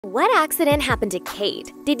What accident happened to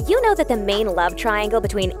Kate? Did you know that the main love triangle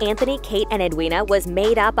between Anthony, Kate, and Edwina was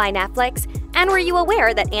made up by Netflix? And were you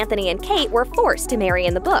aware that Anthony and Kate were forced to marry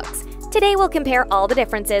in the books? Today we'll compare all the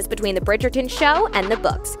differences between the Bridgerton show and the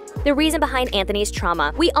books. The reason behind Anthony's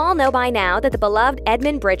trauma. We all know by now that the beloved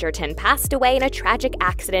Edmund Bridgerton passed away in a tragic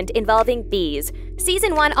accident involving bees.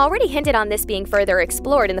 Season 1 already hinted on this being further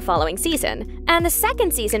explored in the following season, and the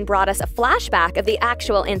second season brought us a flashback of the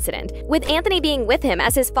actual incident, with Anthony being with him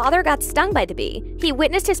as his father got stung by the bee. He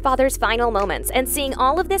witnessed his father's final moments, and seeing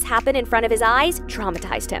all of this happen in front of his eyes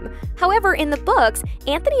traumatized him. However, in the books,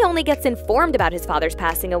 Anthony only gets informed about his father's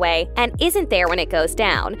passing away and isn't there when it goes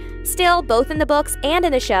down. Still, both in the books and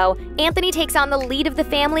in the show, Anthony takes on the lead of the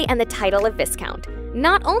family and the title of Viscount.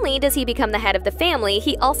 Not only does he become the head of the family,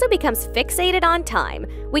 he also becomes fixated on time.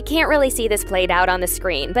 We can't really see this played out on the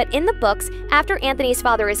screen, but in the books, after Anthony's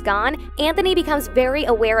father is gone, Anthony becomes very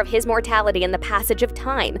aware of his mortality and the passage of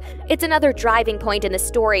time. It's another driving point in the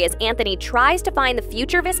story as Anthony tries to find the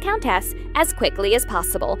future Viscountess as quickly as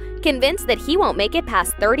possible, convinced that he won't make it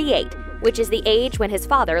past 38, which is the age when his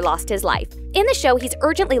father lost his life. In the show, he's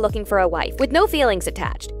urgently looking for a wife with no feelings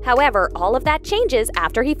attached. However, all of that changes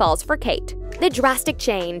after he falls for Kate. The drastic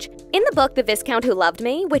change. In the book The Viscount Who Loved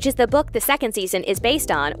Me, which is the book the second season is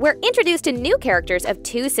based on, we're introduced to new characters of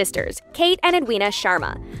two sisters, Kate and Edwina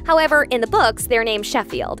Sharma. However, in the books, they're named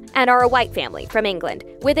Sheffield and are a white family from England,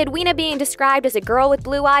 with Edwina being described as a girl with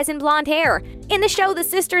blue eyes and blonde hair. In the show, the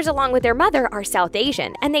sisters, along with their mother, are South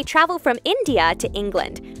Asian, and they travel from India to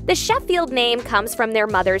England. The Sheffield name comes from their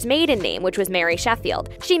mother's maiden name, which was Mary Sheffield.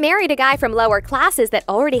 She married a guy from lower classes that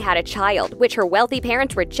already had a child, which her wealthy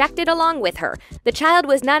parents rejected along with her. The child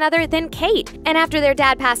was none other than Kate, and after their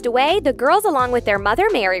dad passed away, the girls along with their mother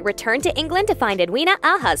Mary returned to England to find Edwina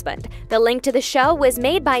a husband. The link to the show was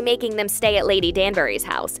made by making them stay at Lady Danbury's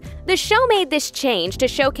house. The show made this change to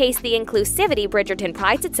showcase the inclusivity Bridgerton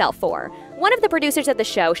prides itself for. One of the producers of the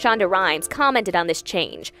show, Shonda Rhimes, commented on this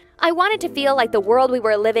change. I wanted to feel like the world we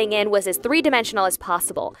were living in was as three-dimensional as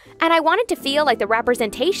possible, and I wanted to feel like the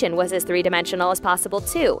representation was as three-dimensional as possible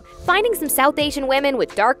too. Finding some South Asian women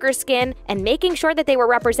with darker skin and making sure that they were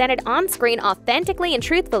represented on screen authentically and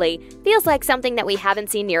truthfully feels like something that we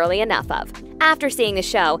haven't seen nearly enough of. After seeing the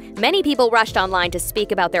show, many people rushed online to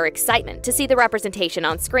speak about their excitement to see the representation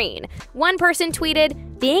on screen. One person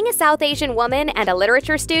tweeted, "Being a South Asian woman and a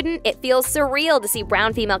literature student, it feels surreal to see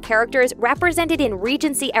brown female characters represented in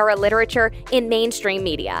Regency-era literature in mainstream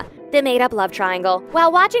media." The made-up love triangle.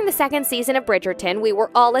 While watching the second season of Bridgerton, we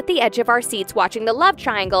were all at the edge of our seats watching the love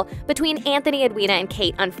triangle between Anthony, Edwina, and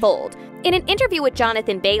Kate unfold. In an interview with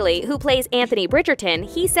Jonathan Bailey, who plays Anthony Bridgerton,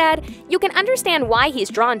 he said, "You can understand why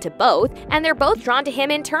he's drawn to both, and they're both drawn to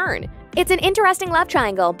him in turn. It's an interesting love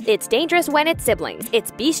triangle. It's dangerous when it's siblings.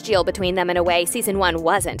 It's bestial between them in a way season 1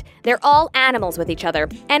 wasn't. They're all animals with each other.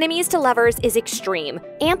 Enemies to lovers is extreme."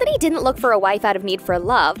 Anthony didn't look for a wife out of need for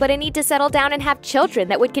love, but a need to settle down and have children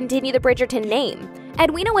that would continue the Bridgerton name.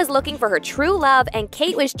 Edwina was looking for her true love, and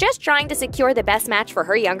Kate was just trying to secure the best match for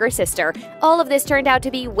her younger sister. All of this turned out to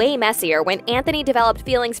be way messier when Anthony developed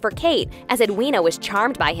feelings for Kate, as Edwina was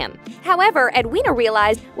charmed by him. However, Edwina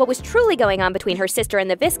realized what was truly going on between her sister and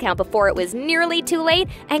the Viscount before it was nearly too late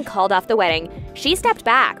and called off the wedding. She stepped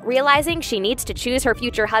back, realizing she needs to choose her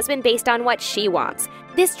future husband based on what she wants.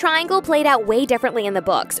 This triangle played out way differently in the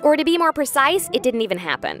books, or to be more precise, it didn't even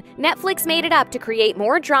happen. Netflix made it up to create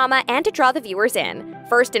more drama and to draw the viewers in.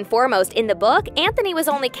 First and foremost, in the book, Anthony was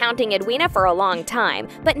only counting Edwina for a long time,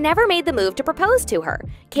 but never made the move to propose to her.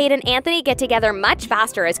 Kate and Anthony get together much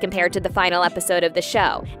faster as compared to the final episode of the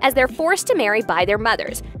show, as they're forced to marry by their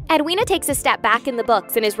mothers. Edwina takes a step back in the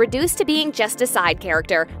books and is reduced to being just a side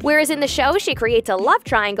character, whereas in the show she creates a love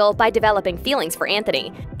triangle by developing feelings for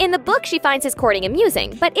Anthony. In the book, she finds his courting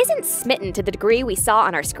amusing, but isn't smitten to the degree we saw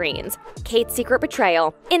on our screens. Kate's secret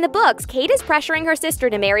betrayal. In the books, Kate is pressuring her sister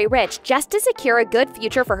to marry rich just to secure a good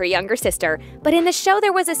future for her younger sister, but in the show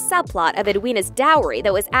there was a subplot of Edwina's dowry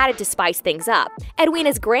that was added to spice things up.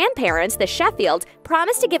 Edwina's grandparents, the Sheffields,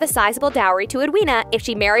 promised to give a sizable dowry to Edwina if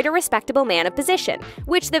she married a respectable man of position,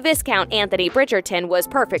 which the Viscount Anthony Bridgerton was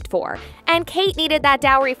perfect for. And Kate needed that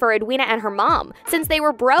dowry for Edwina and her mom, since they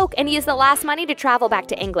were broke and used the last money to travel back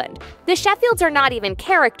to England. The Sheffields are not even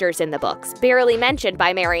characters in the books, barely mentioned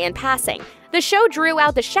by Mary in passing. The show drew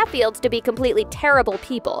out the Sheffields to be completely terrible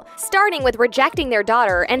people, starting with rejecting their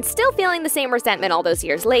daughter and still feeling the same resentment all those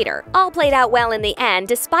years later. All played out well in the end,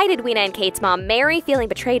 despite Edwina and Kate's mom Mary feeling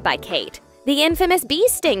betrayed by Kate. The infamous bee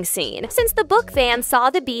sting scene. Since the book fans saw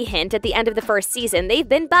the bee hint at the end of the first season, they've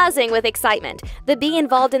been buzzing with excitement. The bee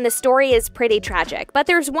involved in the story is pretty tragic, but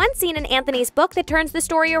there's one scene in Anthony's book that turns the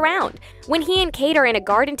story around. When he and Kate are in a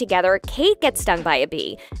garden together, Kate gets stung by a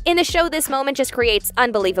bee. In the show, this moment just creates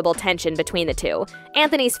unbelievable tension between the two.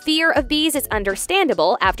 Anthony's fear of bees is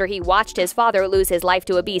understandable after he watched his father lose his life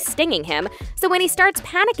to a bee stinging him, so when he starts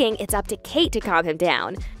panicking, it's up to Kate to calm him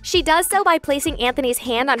down. She does so by placing Anthony's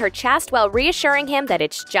hand on her chest while reassuring him that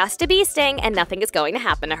it's just a bee sting and nothing is going to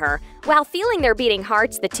happen to her. While feeling their beating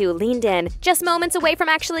hearts, the two leaned in, just moments away from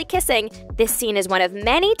actually kissing. This scene is one of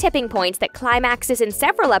many tipping points that climaxes in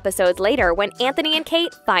several episodes later when Anthony and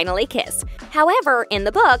Kate finally kiss. However, in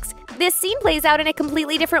the books, this scene plays out in a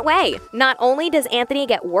completely different way. Not only does Anthony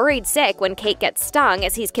get worried sick when Kate gets stung,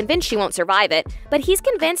 as he's convinced she won't survive it, but he's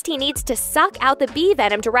convinced he needs to suck out the bee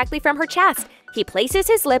venom directly from her chest. He places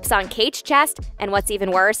his lips on Kate's chest, and what's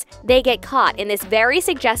even worse, they get caught in this very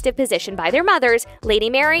suggestive position by their mothers, Lady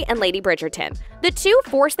Mary and Lady Bridgerton. The two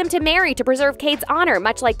force them to marry to preserve Kate's honor,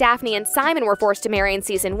 much like Daphne and Simon were forced to marry in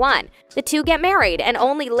season 1. The two get married and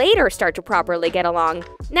only later start to properly get along.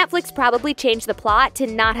 Netflix probably changed the plot to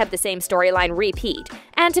not have the same storyline repeat,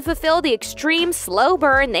 and to fulfill the extreme slow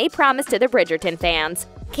burn they promised to the Bridgerton fans.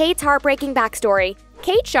 Kate's heartbreaking backstory.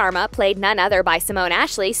 Kate Sharma, played none other by Simone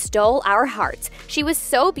Ashley, stole our hearts. She was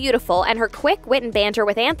so beautiful, and her quick wit and banter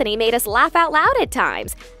with Anthony made us laugh out loud at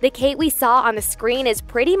times. The Kate we saw on the screen is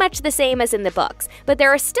pretty much the same as in the books, but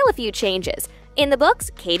there are still a few changes. In the books,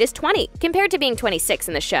 Kate is 20, compared to being 26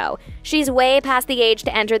 in the show. She's way past the age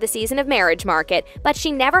to enter the season of marriage market, but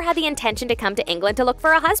she never had the intention to come to England to look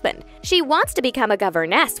for a husband. She wants to become a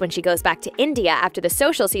governess when she goes back to India after the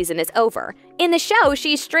social season is over. In the show,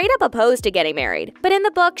 she's straight up opposed to getting married, but in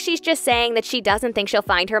the book, she's just saying that she doesn't think she'll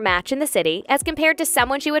find her match in the city as compared to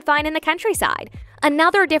someone she would find in the countryside.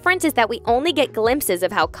 Another difference is that we only get glimpses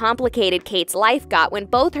of how complicated Kate's life got when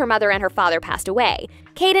both her mother and her father passed away.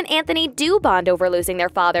 Kate and Anthony do bond over losing their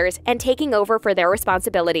fathers and taking over for their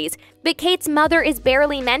responsibilities, but Kate's mother is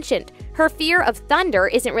barely mentioned. Her fear of thunder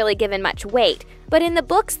isn't really given much weight, but in the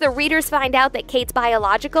books, the readers find out that Kate's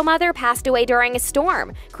biological mother passed away during a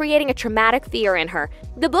storm, creating a traumatic fear in her.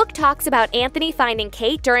 The book talks about Anthony finding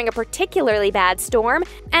Kate during a particularly bad storm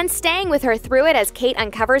and staying with her through it as Kate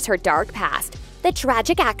uncovers her dark past. The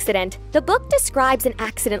tragic accident. The book describes an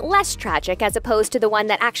accident less tragic as opposed to the one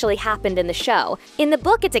that actually happened in the show. In the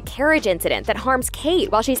book, it's a carriage incident that harms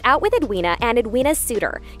Kate while she's out with Edwina and Edwina's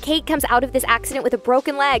suitor. Kate comes out of this accident with a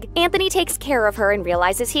broken leg. Anthony takes care of her and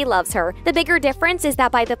realizes he loves her. The bigger difference is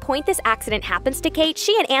that by the point this accident happens to Kate,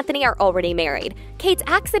 she and Anthony are already married. Kate's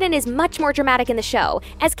accident is much more dramatic in the show.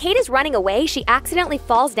 As Kate is running away, she accidentally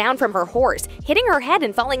falls down from her horse, hitting her head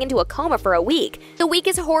and falling into a coma for a week. The week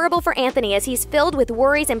is horrible for Anthony as he's filled with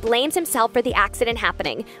worries and blames himself for the accident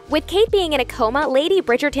happening. With Kate being in a coma, Lady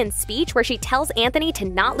Bridgerton's speech where she tells Anthony to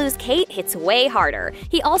not lose Kate hits way harder.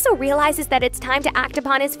 He also realizes that it's time to act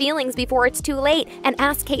upon his feelings before it's too late and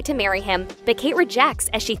asks Kate to marry him, but Kate rejects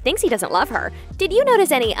as she thinks he doesn't love her. Did you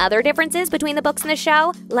notice any other differences between the books and the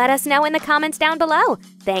show? Let us know in the comments down below.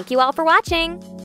 Thank you all for watching!